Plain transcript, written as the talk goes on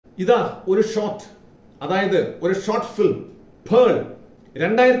ഇതാ ഒരു ഷോട്ട്, അതായത് ഒരു ഷോർട്ട് ഫിലിം പേൾ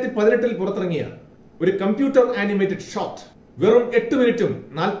 2018 പുറത്തിറങ്ങിയ ഒരു കമ്പ്യൂട്ടർ ആനിമേറ്റഡ് ഷോട്ട്. വെറും 8 മിനിറ്റും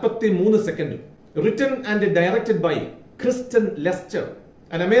 43 സെക്കൻഡും. Written and directed by Kristen Leicester,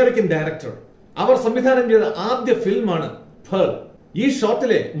 an American director. അവർ സംവിധാനം ചെയ്ത ആദ്യ ഫിലിമാണ് പേൾ. ഈ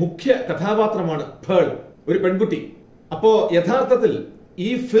ഷോട്ടിലെ മുഖ്യ കഥാപാത്രമാണ് പേൾ, ഒരു പെൺകുട്ടി. അപ്പോ യഥാർത്ഥത്തിൽ ഈ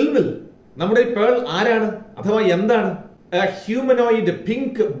ഫിലിമിൽ നമ്മുടെ പേൾ ആരാണ് അഥവാ എന്താണ്? A humanoid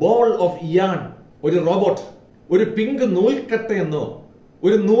pink ball of yarn, ഒരു റോബോട്ട്, ഒരു പിങ്ക് നൂൽക്കട്ടയെന്നോ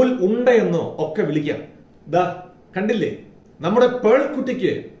ഒരു നൂൽ ഉണ്ടയെന്നോ ഒക്കെ വിളിക്കാം. ദാ കണ്ടില്ലേ, നമ്മുടെ പേൾ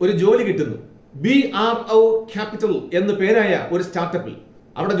കുട്ടിക്ക് ഒരു ജോലി കിട്ടുന്നു. BRO ക്യാപിറ്റൽ എന്ന് പേരായ ഒരു സ്റ്റാർട്ടപ്പിൽ.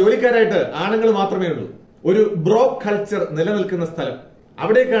 അവിടെ ജോലിക്കാരായിട്ട് ആണുങ്ങൾ മാത്രമേ ഉള്ളൂ. ഒരു ബ്രോ കൾച്ചർ നിലനിൽക്കുന്ന സ്ഥലം.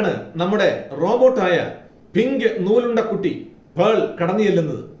 അവിടേക്കാണ് നമ്മുടെ റോബോട്ടായ പിങ്ക് നൂലുണ്ട കുട്ടി പേൾ കടന്നു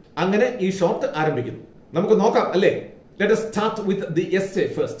ചെല്ലുന്നത്. അങ്ങനെ ഈ ഷോട്ട് ആരംഭിക്കുന്നു. നമുക്ക് നോക്കാം അല്ലേ? Let us start with the essay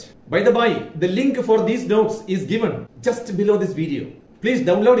first. By the by, the link for these notes is given just below this video. Please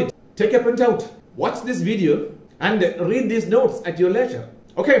download it, take a printout, watch this video and read these notes at your leisure.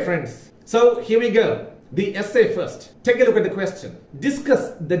 Okay friends, so here we go. The essay first. Take a look at the question. Discuss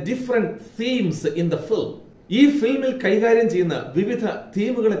the different themes in the film. ഈ ഫിലിമിൽ കൈകാര്യം ചെയ്യുന്ന വിവിധ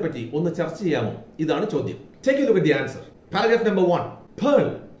തീമുകളെ പറ്റി ഒന്ന് ചർച്ച ചെയ്യാമോ? ഇതാണ് ചോദ്യം. Take a look at the answer. Paragraph number 1. Pearl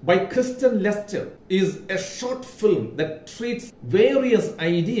by Kristen Lester is a short film that treats various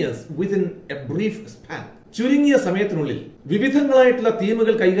ideas within a brief span. ചുരുങ്ങിയ സമയത്തിനുള്ളിൽ വിവിധങ്ങളായിട്ടുള്ള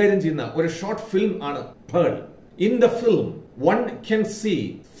തീമുകൾ കൈകാര്യം ചെയ്യുന്ന ഒരു ഷോർട്ട് ഫിലിം ആണ് pearl. In the film, one can see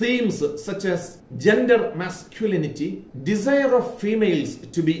themes such as gender masculinity, desire of females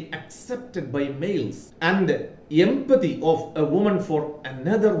to be accepted by males, and empathy of a woman for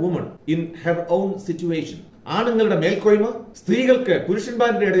another woman in her own situation. ആണുങ്ങളുടെ മേൽക്കോയ്മ, സ്ത്രീകൾക്ക്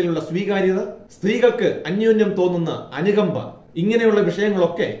പുരുഷന്മാരുടെ ഇടയിലുള്ള സ്വീകാര്യത, സ്ത്രീകൾക്ക് അന്യോന്യം തോന്നുന്ന അനുകമ്പ, ഇങ്ങനെയുള്ള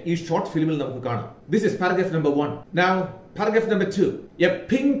വിഷയങ്ങളൊക്കെ ഈ ഷോർട്ട് ഫിലിമിൽ നമുക്ക് കാണാം. This is paragraph number 1. Now, paragraph number 2. A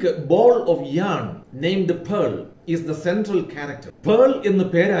pink ball of yarn named Pearl is the central character. Pearl എന്ന്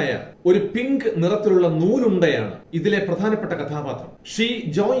പേരായ ഒരു പിങ്ക് നിറത്തിലുള്ള നൂലുണ്ടയാണ് ഇതിലെ പ്രധാനപ്പെട്ട കഥാപാത്രം. She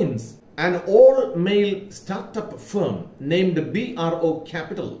joins an all-male startup firm named BRO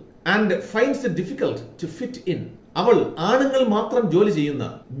Capital and finds it difficult to fit in. അവൾ ആണുങ്ങൾ മാത്രം ജോലി ചെയ്യുന്ന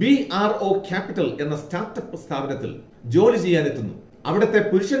BRO Capital എന്ന സ്റ്റാർട്ടപ്പ് സ്ഥാപനത്തിൽ ജോലി ചെയ്യാനെത്തുന്നു. അവിടുത്തെ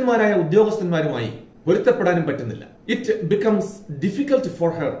പുരുഷന്മാരായ ഉദ്യോഗസ്ഥന്മാരുമായി പൊരുത്തപ്പെടാനും പറ്റുന്നില്ല. It becomes difficult for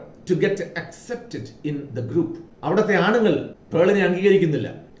her to get accepted in the group. അവിടുത്തെ ആണുങ്ങൾ പേളിനെ അംഗീകരിക്കുന്നില്ല.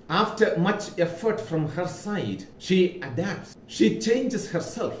 After much effort from her side, she adapts. She changes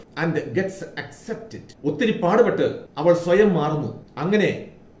herself and gets accepted. ഒത്തിരി പാടുപെട്ട് അവൾ സ്വയം മാറുന്നു. അങ്ങനെ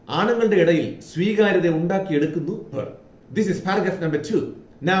ആണുങ്ങളുടെ ഇടയിൽ സ്വീകാര്യത ഉണ്ടാക്കിയെടുക്കുന്നു pearl. This is paragraph number 2.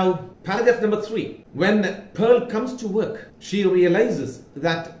 Now, paragraph number 3. When Pearl comes to work, she realizes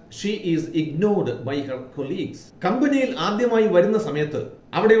that she is ignored by her colleagues. കമ്പനിയിൽ ആദ്യമായി വരുന്ന സമയത്ത്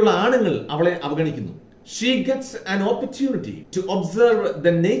അവിടെയുള്ള ആണുങ്ങൾ അവളെ അവഗണിക്കുന്നു. She gets an opportunity to observe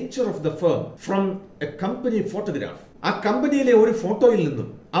the nature of the firm from a company photograph. ആ കമ്പനിയിലെ ഒരു ഫോട്ടോയിൽ നിന്നും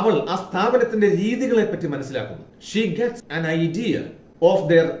അവൾ ആ സ്ഥാപനത്തിന്റെ രീതികളെ പറ്റി മനസ്സിലാക്കുന്നു. She gets an idea of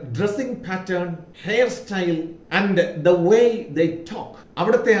their dressing pattern, hairstyle and the way they talk.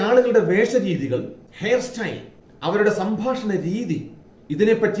 അവിടുത്തെ ആളുകളുടെ വേഷരീതികൾ, ഹെയർ സ്റ്റൈൽ, അവരുടെ സംഭാഷണ രീതി,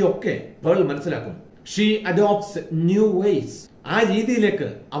 ഇതിനെപ്പറ്റിയൊക്കെ പേൾ മനസ്സിലാക്കുന്നു. She adopts new ways. ആ രീതിയിലേക്ക്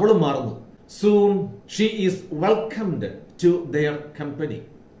അവളും മാറുന്നു. Soon she is welcomed to their company.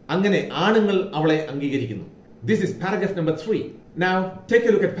 അങ്ങനെ ആണുങ്ങൾ അവളെ അംഗീകരിക്കുന്നു. This is paragraph number 3. Now take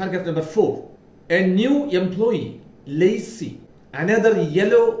a look at paragraph number 4. A new employee, Lacey, another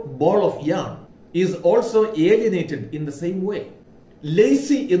yellow ball of yarn, is also alienated in the same way.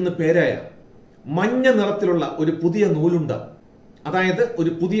 Lacey എന്ന് പേരായ മഞ്ഞ നിറത്തിലുള്ള ഒരു പുതിയ നൂലുണ്ട, അതായത്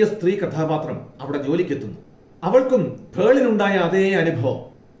ഒരു പുതിയ സ്ത്രീ കഥാപാത്രം അവിടെ ജോലിക്കെത്തുന്നു. അവൾക്കും പേളിനുണ്ടായ അതേ അനുഭവം.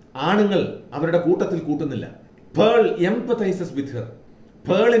 ആണുങ്ങൾ അവരുടെ കൂട്ടത്തിൽ കൂട്ടുന്നില്ല. Pearl empathizes with her.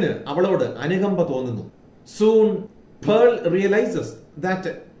 പേളിന് അവളോട് അനുകമ്പ തോന്നുന്നു. Soon Pearl realizes that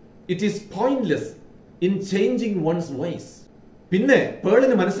it is pointless in changing one's ways. പിന്നെ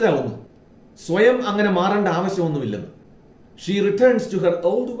പേളിന് മനസ്സിലാവുന്നു സ്വയം അങ്ങനെ മാറേണ്ട ആവശ്യമൊന്നുമില്ലെന്ന്. She returns to her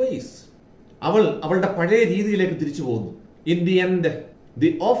old ways. അവൾ അവളുടെ പഴയ രീതിയിലേക്ക് തിരിച്ചു പോകുന്നു. In the end,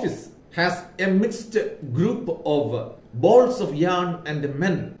 the office has a mixed group of balls of yarn and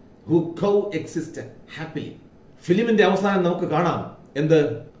men who coexist happily. ഫിലിമിന്റെ അവസാനം നമുക്ക് കാണാം എന്ത്?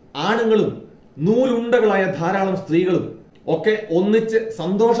 ആണുങ്ങളും നൂലുണ്ടകളായ ധാരാളം സ്ത്രീകളും ഒക്കെ ഒന്നിച്ച്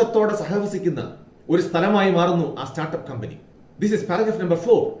സന്തോഷത്തോടെ സഹവസിക്കുന്ന ഒരു സ്ഥലമായി മാറുന്നു ആ startup company. This is paragraph number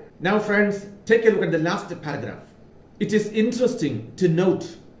 4. Now friends, take a look at the last paragraph. It is interesting to note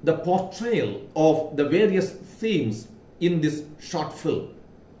the portrayal of the various themes in this short film.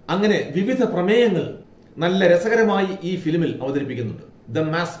 അങ്ങനെ വിവിധ പ്രമേയങ്ങൾ നല്ല രസകരമായി ഈ ഫിലിമിൽ അവതരിപ്പിക്കുന്നുണ്ട്. The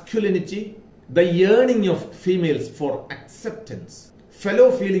masculinity, the yearning of females for acceptance, fellow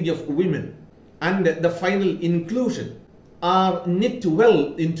feeling of women, and the final inclusion are knit well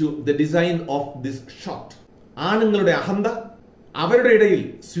into the design of this shot. ആണുങ്ങളുടെ അഹന്ത, അവരുടെ ഇടയിൽ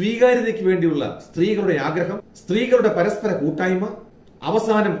സ്വീകാര്യതയ്ക്ക് വേണ്ടിയുള്ള സ്ത്രീകളുടെ ആഗ്രഹം, സ്ത്രീകളുടെ പരസ്പര കൂട്ടായ്മ,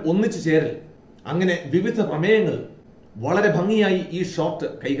 അവസാനം ഒന്നിച്ചു ചേരൽ, അങ്ങനെ വിവിധ പ്രമേയങ്ങൾ വളരെ ഭംഗിയായി ഈ ഷോട്ട്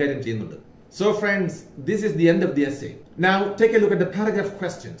കൈകാര്യം ചെയ്യുന്നുണ്ട്. So friends, this is the end of the essay. Now take a look at the paragraph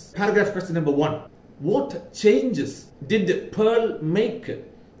questions. Paragraph question number 1. What changes did Pearl make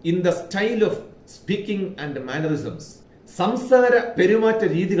in the style of speaking and mannerisms? സംസാര പെരുമാറ്റ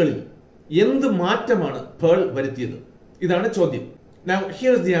രീതികളിൽ എന്ത് മാറ്റമാണ് pearl വരുത്തിയത്? ഇതാണ് ചോദ്യം. Now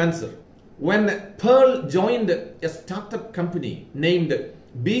here is the answer. When Pearl joined a startup company named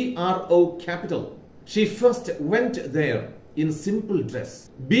BRO Capital, she first went there in simple dress.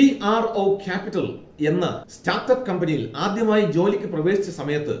 BRO Capital എന്ന startup കമ്പനിയിൽ ആദ്യമായി ജോലിക്ക് പ്രവേശിച്ച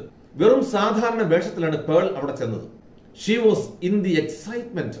സമയത്ത് വെറും സാധാരണ വേഷത്തിലാണ് പേൾ അവിടെ ചെന്നത്. She was in the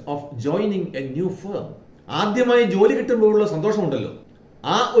excitement of joining a new firm. ആദ്യമായി ജോലി കിട്ടുമ്പോഴുള്ള സന്തോഷമുണ്ടല്ലോ,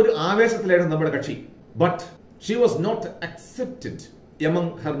 ആ ഒരു ആവേശത്തിലായിരുന്നു നമ്മുടെ കക്ഷി. But she was not accepted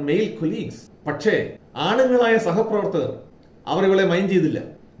among her mail colleagues. പക്ഷേ ആണുങ്ങളായ സഹപ്രവർത്തകർ അവർ ഇവളെ മൈൻഡ് ചെയ്തില്ല.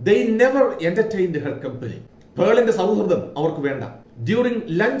 They never entertained her company. പേളിന്റെ സൗഹൃദം അവർക്ക് വേണ്ട. During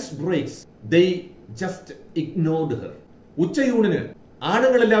lunch breaks, they just ignored her. ഉച്ചയൂണിന്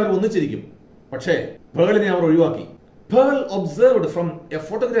ആണുങ്ങളെല്ലാവരും ഒന്നിച്ചിരിക്കും, പക്ഷേ പേളിനെ അവർ ഒഴിവാക്കി. Pearl observed from a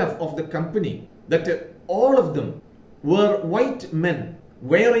photograph of the company that all of them were white men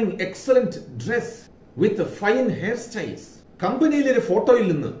wearing excellent dress with fine hairstyles. കമ്പനിയിലെ ഒരു ഫോട്ടോയിൽ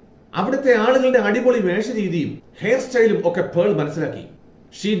നിന്ന് അവിടുത്തെ ആളുകളുടെ അടിപൊളി വേഷരീതിയും ഹെയർ സ്റ്റൈലും ഒക്കെ പേൾ മനസ്സിലാക്കി.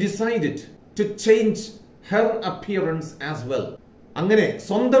 She decided to change her appearance as well. അങ്ങനെ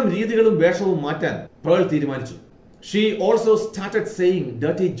സ്വന്തം രീതികളും വേഷവും മാറ്റാൻ പേൾ തീരുമാനിച്ചു. She also started saying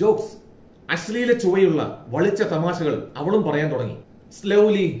dirty jokes. അശ്ലീല ചുവയുള്ള വളിച്ച തമാശകൾ അവളും പറയാൻ തുടങ്ങി.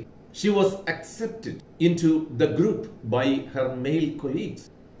 Slowly she was accepted into the group by her male colleagues.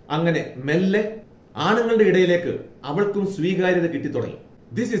 അങ്ങനെ മെല്ലെ ആണുങ്ങളുടെ ഇടയിലേക്ക് അവൾക്കും സ്വീകാര്യത കിട്ടി തുടങ്ങി.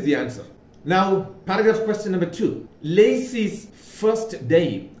 This is the answer. Now paragraph question number 2. Lacey's first day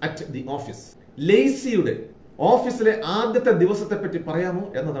at the office. ലേസിയുടെ ഓഫീസിലെ ആദ്യത്തെ ദിവസത്തെ പറ്റി പറയാമോ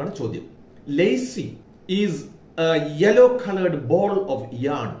എന്നതാണ് ചോദ്യം. Lacy is a yellow colored ball of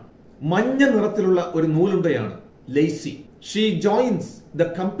yarn. മഞ്ഞ നിറത്തിലുള്ള ഒരു നൂലുണ്ടയാണ് lazy. She joins the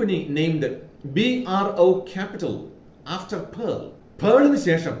company named BRO Capital after Pearl. പേളിന്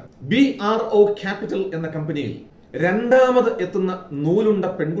ശേഷം BRO Capital എന്ന കമ്പനിയിൽ രണ്ടാമത് എത്തുന്ന നൂലുണ്ട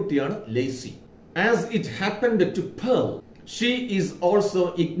പെൺകുട്ടിയാണ് lazy. As it happened to Pearl, she is also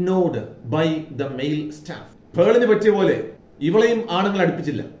ignored by the male staff. പേളിന് പറ്റിയ പോലെ ഇവളെയും ആണുങ്ങൾ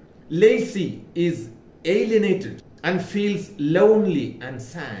അടുപ്പിച്ചില്ല. Lacy is alienated and feels lonely and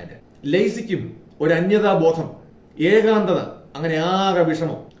sad. ലേസിക്കും ഒരു അന്യതാബോധം, ഏകാന്തത, അങ്ങനെ ആകെ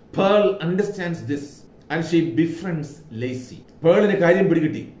വിഷമം. Pearl understands this and she befriends Lacy. പേളിന് കാര്യം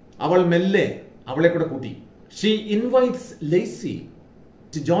പിടികിട്ടി. അവൾ മെല്ലെ അവളെ കൂടെ കൂട്ടി. She invites Lacy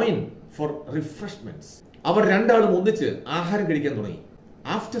to join for refreshments. അവർ രണ്ടാളും ഒന്നിച്ച് ആഹാരം കഴിക്കാൻ തുടങ്ങി.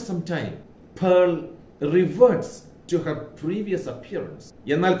 After some time, Pearl reverts to her previous appearance.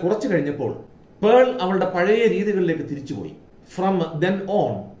 എന്നാൽ കുറച്ചു കഴിഞ്ഞപ്പോൾ പേൾ അവളുടെ പഴയ രീതികളിലേക്ക് തിരിച്ചുപോയി. From then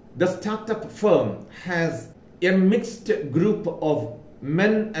on, the startup firm has a mixed group of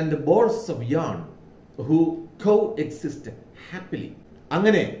men and balls of yarn who coexist happily.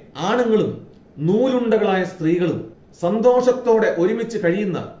 അങ്ങനെ ആണുങ്ങളും നൂലുണ്ടകളായ സ്ത്രീകളും സന്തോഷത്തോടെ ഒരുമിച്ച്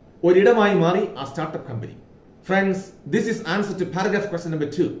കഴിയുന്ന ഒരിടമായി മാറി ആ startup company. Friends, this is answer to paragraph question number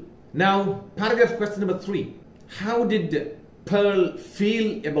 2. Now paragraph question number 3. How did Pearl feel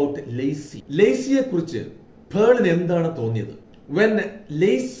about Lacy? ലേസിയെ കുറിച്ച് പേളിന് എന്താണ് തോന്നിയത്? When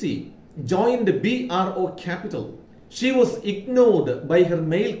Lacy joined BRO Capital, she was ignored by her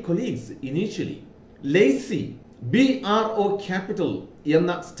male colleagues initially. Lacy BRO Capital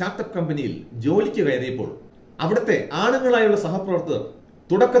എന്ന startup കമ്പനിയിൽ ജോലിക്ക് കയറിയപ്പോൾ അവിടുത്തെ ആണുങ്ങളായുള്ള സഹപ്രവർത്തകർ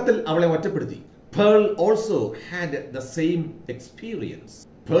തുടക്കത്തിൽ അവളെ ഒറ്റപ്പെടുത്തി. Pearl also had the same experience.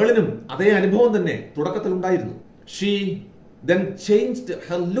 പേളിനും അതേ അനുഭവം തന്നെ തുടക്കത്തിൽ ഉണ്ടായിരുന്നു. She then changed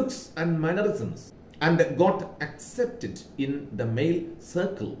her looks and mannerisms and got accepted in the male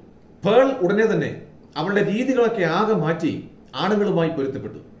circle. Pearl ഉടനെ തന്നെ അവളുടെ രീതികളൊക്കെ ആകെ മാറ്റി ആണുങ്ങളുമായി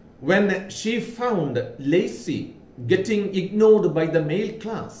പൊരുത്തപ്പെട്ടു. When she found Lacy getting ignored by the male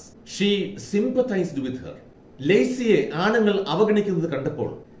class, she sympathized with her. ലേസിയെ ആണുങ്ങൾ അവഗണിക്കുന്നത് കണ്ടപ്പോൾ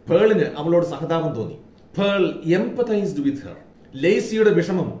പേളിന് അവളോട് സഹതാപം തോന്നി. Pearl empathized with her. ലേസിയുടെ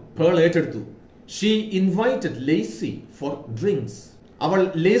വിഷമം പേൾ ഏറ്റെടുത്തു. She invited Lacy for drinks. അവൾ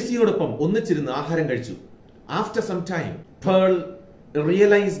ലേസിയോടൊപ്പം ഒന്നിച്ചിരുന്ന് ആഹാരം കഴിച്ചു. After some time, Pearl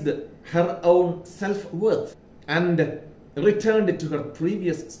realized her own self-worth and returned to her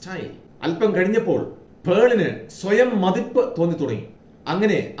previous style. അല്പം കഴിഞ്ഞപ്പോൾ പേളിന് സ്വയം മതിപ്പ് തോന്നി തുടങ്ങി.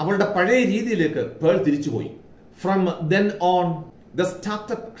 അങ്ങനെ അവളുടെ പഴയ രീതിയിലേക്ക് പേൾ തിരിച്ചുപോയി. From then on, the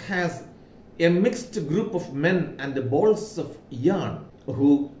startup has a mixed group of men and balls of yarn who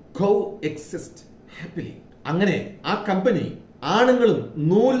coexist happily. അങ്ങനെ ആ കമ്പനി ആണുങ്ങളും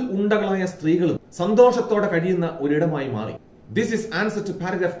നൂൽ ഉണ്ടകളായ സ്ത്രീകളും സന്തോഷത്തോടെ കഴിയുന്ന ഒരിടമായി മാറി. This is answer to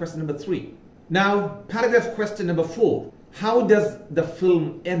paragraph question number 3. Now, paragraph question number 4. How does the film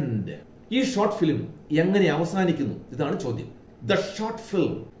end? ഈ short film എങ്ങനെ അവസാനിക്കുന്നു? ഇതാണ് ചോദ്യം. The short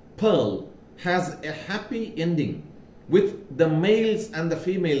film Pearl has a happy ending with the males and the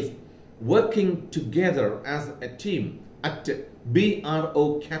females working together as a team at BRO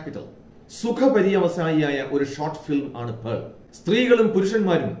Capital. സുഖപര്യവസായിയായ ഒരു short film ആണ് pearl. സ്ത്രീകളും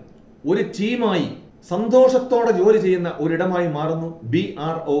പുരുഷന്മാരും ഒരു ടീമായി സന്തോഷത്തോടെ ജോലി ചെയ്യുന്ന ഒരിടമായി മാറുന്നു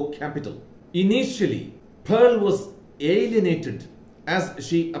BRO Capital. Initially, Pearl was alienated as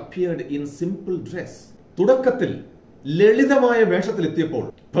she appeared in simple dress. തുടക്കത്തിൽ ലളിതമായ വേഷത്തിലെത്തിയപ്പോൾ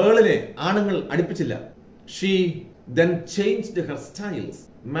പേളിനെ ആണുങ്ങൾ അടുപ്പിച്ചില്ല. She then changed her styles,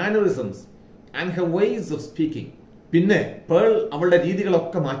 mannerisms and her ways of speaking. പിന്നെ പേൾ അവളുടെ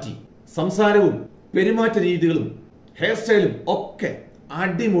രീതികളൊക്കെ മാറ്റി. സംസാരവും പെരുമാറ്റ രീതികളും ഹെയർ സ്റ്റൈലും ഒക്കെ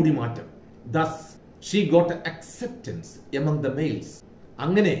അടിമുടി മാറ്റം. Thus, she got acceptance among the males.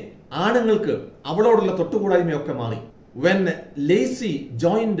 അങ്ങനെ ആണുങ്ങൾക്ക് അവളോടുള്ള തൊട്ടുകൂടായ്മയൊക്കെ മാറി. When Lacey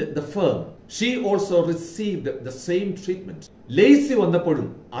joined the firm, she also received the same treatment. Lacey വന്നപ്പോഴും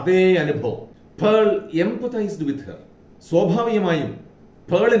അതേ അനുഭവം. Pearl empathized with her. സ്വാഭാവികമായും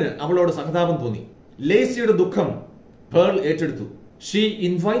പേളിന് അവളോട് സഹതാപം തോന്നി. ലേസിയുടെ ദുഃഖം പേൾ ഏറ്റെടുത്തു. She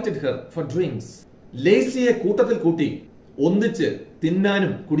invited her for drinks. ലേസിയെ കൂട്ടത്തിൽ കൂട്ടി ഒന്നിച്ച്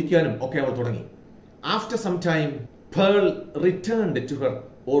തിന്നാനും കുടിക്കാനും ഒക്കെ അവൾ തുടങ്ങി. After some time, Pearl returned to her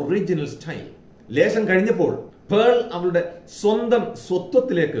original style. ലേശം കഴിഞ്ഞപ്പോൾ പേൾ അവളുടെ സ്വന്തം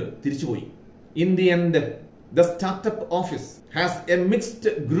സ്വത്വത്തിലേക്ക് തിരിച്ചുപോയി. In the end, the startup office has a mixed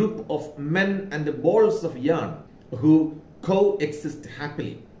group of men and balls of yarn who coexist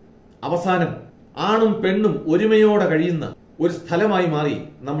happily. അവസാനം ആണും പെണ്ണും ഒരുമയോടെ കഴിയുന്ന ഒരു സ്ഥലമായി മാറി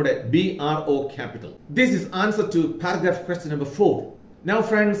നമ്മുടെ BRO Capital. This is answer to paragraph question number 4. Now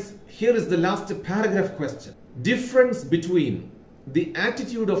friends, here is the last paragraph question. Difference between the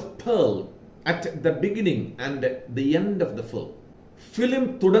attitude of Pearl at the beginning and the end of the film. Film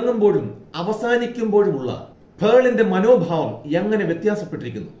തുടങ്ങുമ്പോഴും അവസാനിക്കുമ്പോഴുമുള്ള പേളിന്റെ മനോഭാവം എങ്ങനെ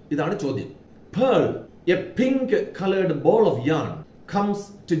വ്യത്യാസപ്പെട്ടിരിക്കുന്നു? ഇതാണ് ചോദ്യം. Pearl, a pink colored ball of yarn, comes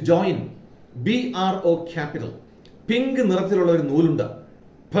to join BRO Capital. Pink നിറത്തിലുള്ള ഒരു നൂലുണ്ട,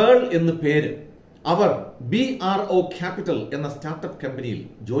 pearl എന്ന് പേര്. അവർ BRO Capital എന്ന സ്റ്റാർട്ടപ്പ് കമ്പനിയിൽ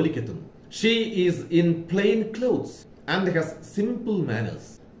ജോലിക്കെത്തുന്നു. She is in plain clothes and has simple manners.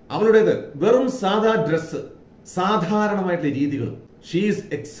 അവളുടേത് വെറും സാധാ ഡ്രസ്, സാധാരണമായിട്ടുള്ള രീതികളും. She is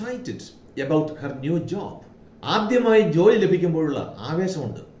excited about her new job. ആദ്യമായി ജോലി ലഭിക്കുമ്പോഴുള്ള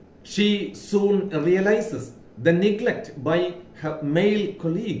ആവേശമുണ്ട്. She soon realizes the neglect by her male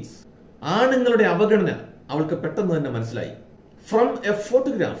colleagues. ആണുങ്ങളുടെ അവഗണന അവൾക്ക് പെട്ടെന്ന് തന്നെ മനസ്സിലായി. From a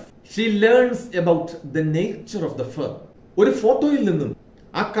photograph, she learns about the nature of the firm. ഒരു ഫോട്ടോയിൽ നിന്നും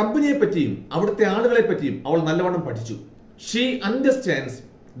ആ കമ്പനിയെ പറ്റിയും അവിടുത്തെ ആളുകളെ പറ്റിയും അവൾ നല്ലവണ്ണം പഠിച്ചു. She understands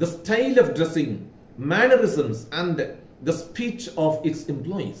the style of dressing, mannerisms and the speech of its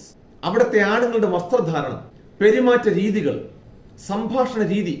employees. അവിടുത്തെ ആണുങ്ങളുടെ വസ്ത്രധാരണം, പെരുമാറ്റ രീതികൾ, സംഭാഷണ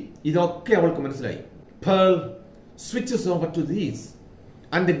രീതി, ഇതൊക്കെ അവൾക്ക് മനസ്സിലായി. Pearl switches over to these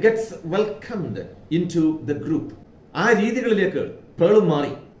and gets welcomed into the group. ആ രീതികളിലേക്ക് പേളും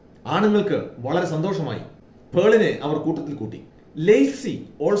മാറി. ആണുങ്ങൾക്ക് വളരെ സന്തോഷമായി. പേളിനെ അവർ കൂട്ടത്തിൽ കൂട്ടി. Lacey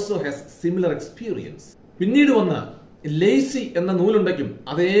also has similar experience. പിന്നീട് വന്ന ലേസി എന്ന നൂലുണ്ടയ്ക്കും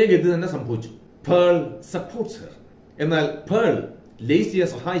അതേ ഗതി തന്നെ സംഭവിച്ചു. Pearl supports her. എന്നാൽ പേൾ ലേസിയെ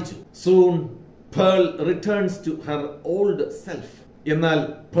സഹായിച്ചു. Soon Pearl returns to her old self. എന്നാൽ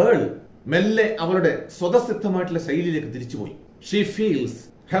പേൾ മെല്ലെ അവളുടെ സ്വതസിദ്ധമായിട്ടുള്ള ശൈലിയിലേക്ക് തിരിച്ചുപോയി. She feels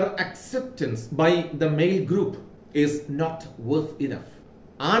her acceptance by the male group is not worth enough.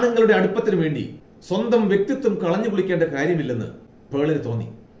 ആണുങ്ങളുടെ അടുപ്പത്തിന് വേണ്ടി സ്വന്തം വ്യക്തിത്വം കളഞ്ഞു കുളിക്കേണ്ട കാര്യമില്ലെന്ന് പേളിന് തോന്നി.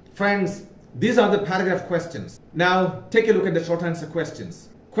 Friends, these are the paragraph questions. Now take a look at the short answer questions.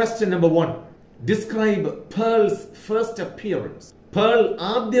 Question number 1. Describe Pearl's first appearance. Pearl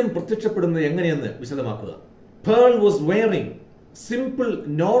ആദ്യം പ്രത്യക്ഷപ്പെടുന്നത് എങ്ങനെയെന്ന് വിശദമാക്കുക. Pearl was wearing simple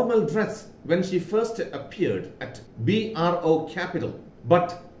normal dress when she first appeared at BRO Capital, but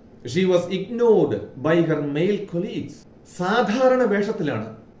she was ignored by her male colleagues. സാധാരണ വേഷത്തിലാണ്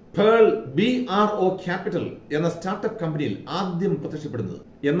PURL BRO Capital എന്ന startup കമ്പനിയിൽ ആദ്യം പ്രത്യക്ഷപ്പെടുന്നത്.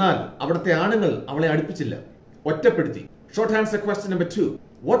 എന്നാൽ അവിടുത്തെ ആണുങ്ങൾ അവളെ അടുപ്പിച്ചില്ല, ഒറ്റപ്പെടുത്തി. Short answer question number 2.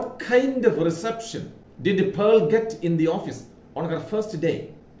 What kind of reception did PURL get in the office on her first day?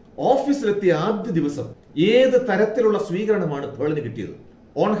 ഓഫീസിലെത്തിയ ആദ്യ ദിവസം ഏത് തരത്തിലുള്ള സ്വീകരണമാണ് പേളിന് കിട്ടിയത്?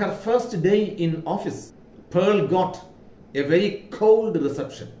 On her first day in office, Pearl got a very cold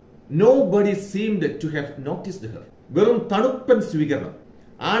reception. Nobody seemed to have noticed her. വെറും തണുപ്പൻ സ്വീകരണം.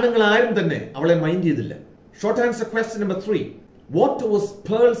 ആണുങ്ങൾ ആരും തന്നെ അവളെ മൈൻഡ് ചെയ്തില്ല. Short answer question number 3. What was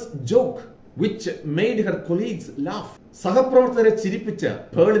Pearl's joke which made her colleagues laugh? സഹപ്രവർത്തകരെ ചിരിപ്പിച്ച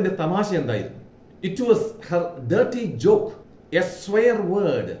പേളിന്റെ തമാശ എന്തായിരുന്നു? It was her dirty joke, a swear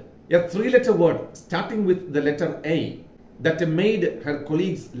word, a 3-letter word starting with the letter A that made her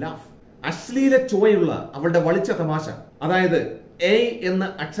colleagues laugh. അശ്ലീല ചുവയുള്ള അവളുടെ വളിച്ച തമാശ, അതായത് A എന്ന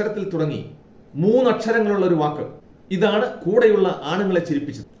അക്ഷരത്തിൽ തുടങ്ങി 3 അക്ഷരങ്ങളുള്ള ഒരു വാക്ക്, ഇതാണ് കൂടെയുള്ള ആണുങ്ങളെ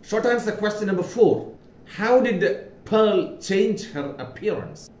ചിരിപ്പിച്ചത്. Short answer question number 4. How did Pearl change her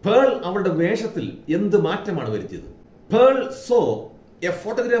appearance? Pearl അവളുടെ വേഷത്തിൽ എന്ത് മാറ്റമാണ് വരുത്തിയത്? Pearl saw a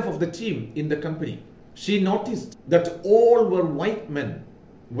photograph of the team in the company. She noticed that all were white men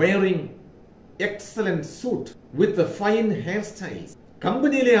wearing excellent suit with the fine hairstyles.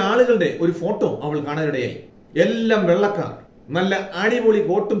 കമ്പനിയിലെ ആളുകളുടെ ഒരു photo അവൾ കാണാനിടയായി. എല്ലാം വെള്ളക്കാർ, നല്ല അടിപൊളി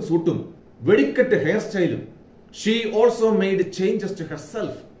കോട്ടും സൂട്ടും വെടിക്കെട്ട് ഹെയർ സ്റ്റൈലും. She also made changes to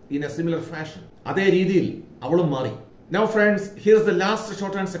herself in a similar fashion. അതേ രീതിയിൽ അവളും മാറി. Now friends, here's the last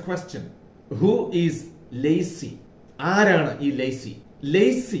short answer question. Who is Lacey? ആരാണ് ഈ lazy?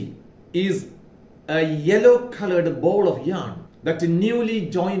 Lacey is a yellow colored ball of yarn that newly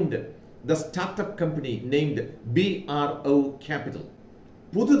joined the startup company named BRO Capital.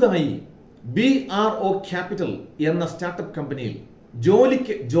 പുതുതായി BRO Capital എന്ന startup കമ്പനിയിൽ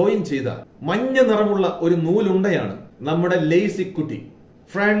ജോലിക്ക് join ചെയ്ത മഞ്ഞ നിറമുള്ള ഒരു നൂലുണ്ടയാണ് നമ്മുടെ ലേസി കുട്ടി.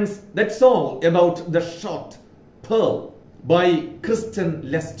 Friends, that's all about the short PURL by Kristen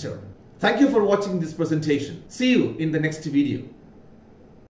Lester. Thank you for watching this presentation. See you in the next video.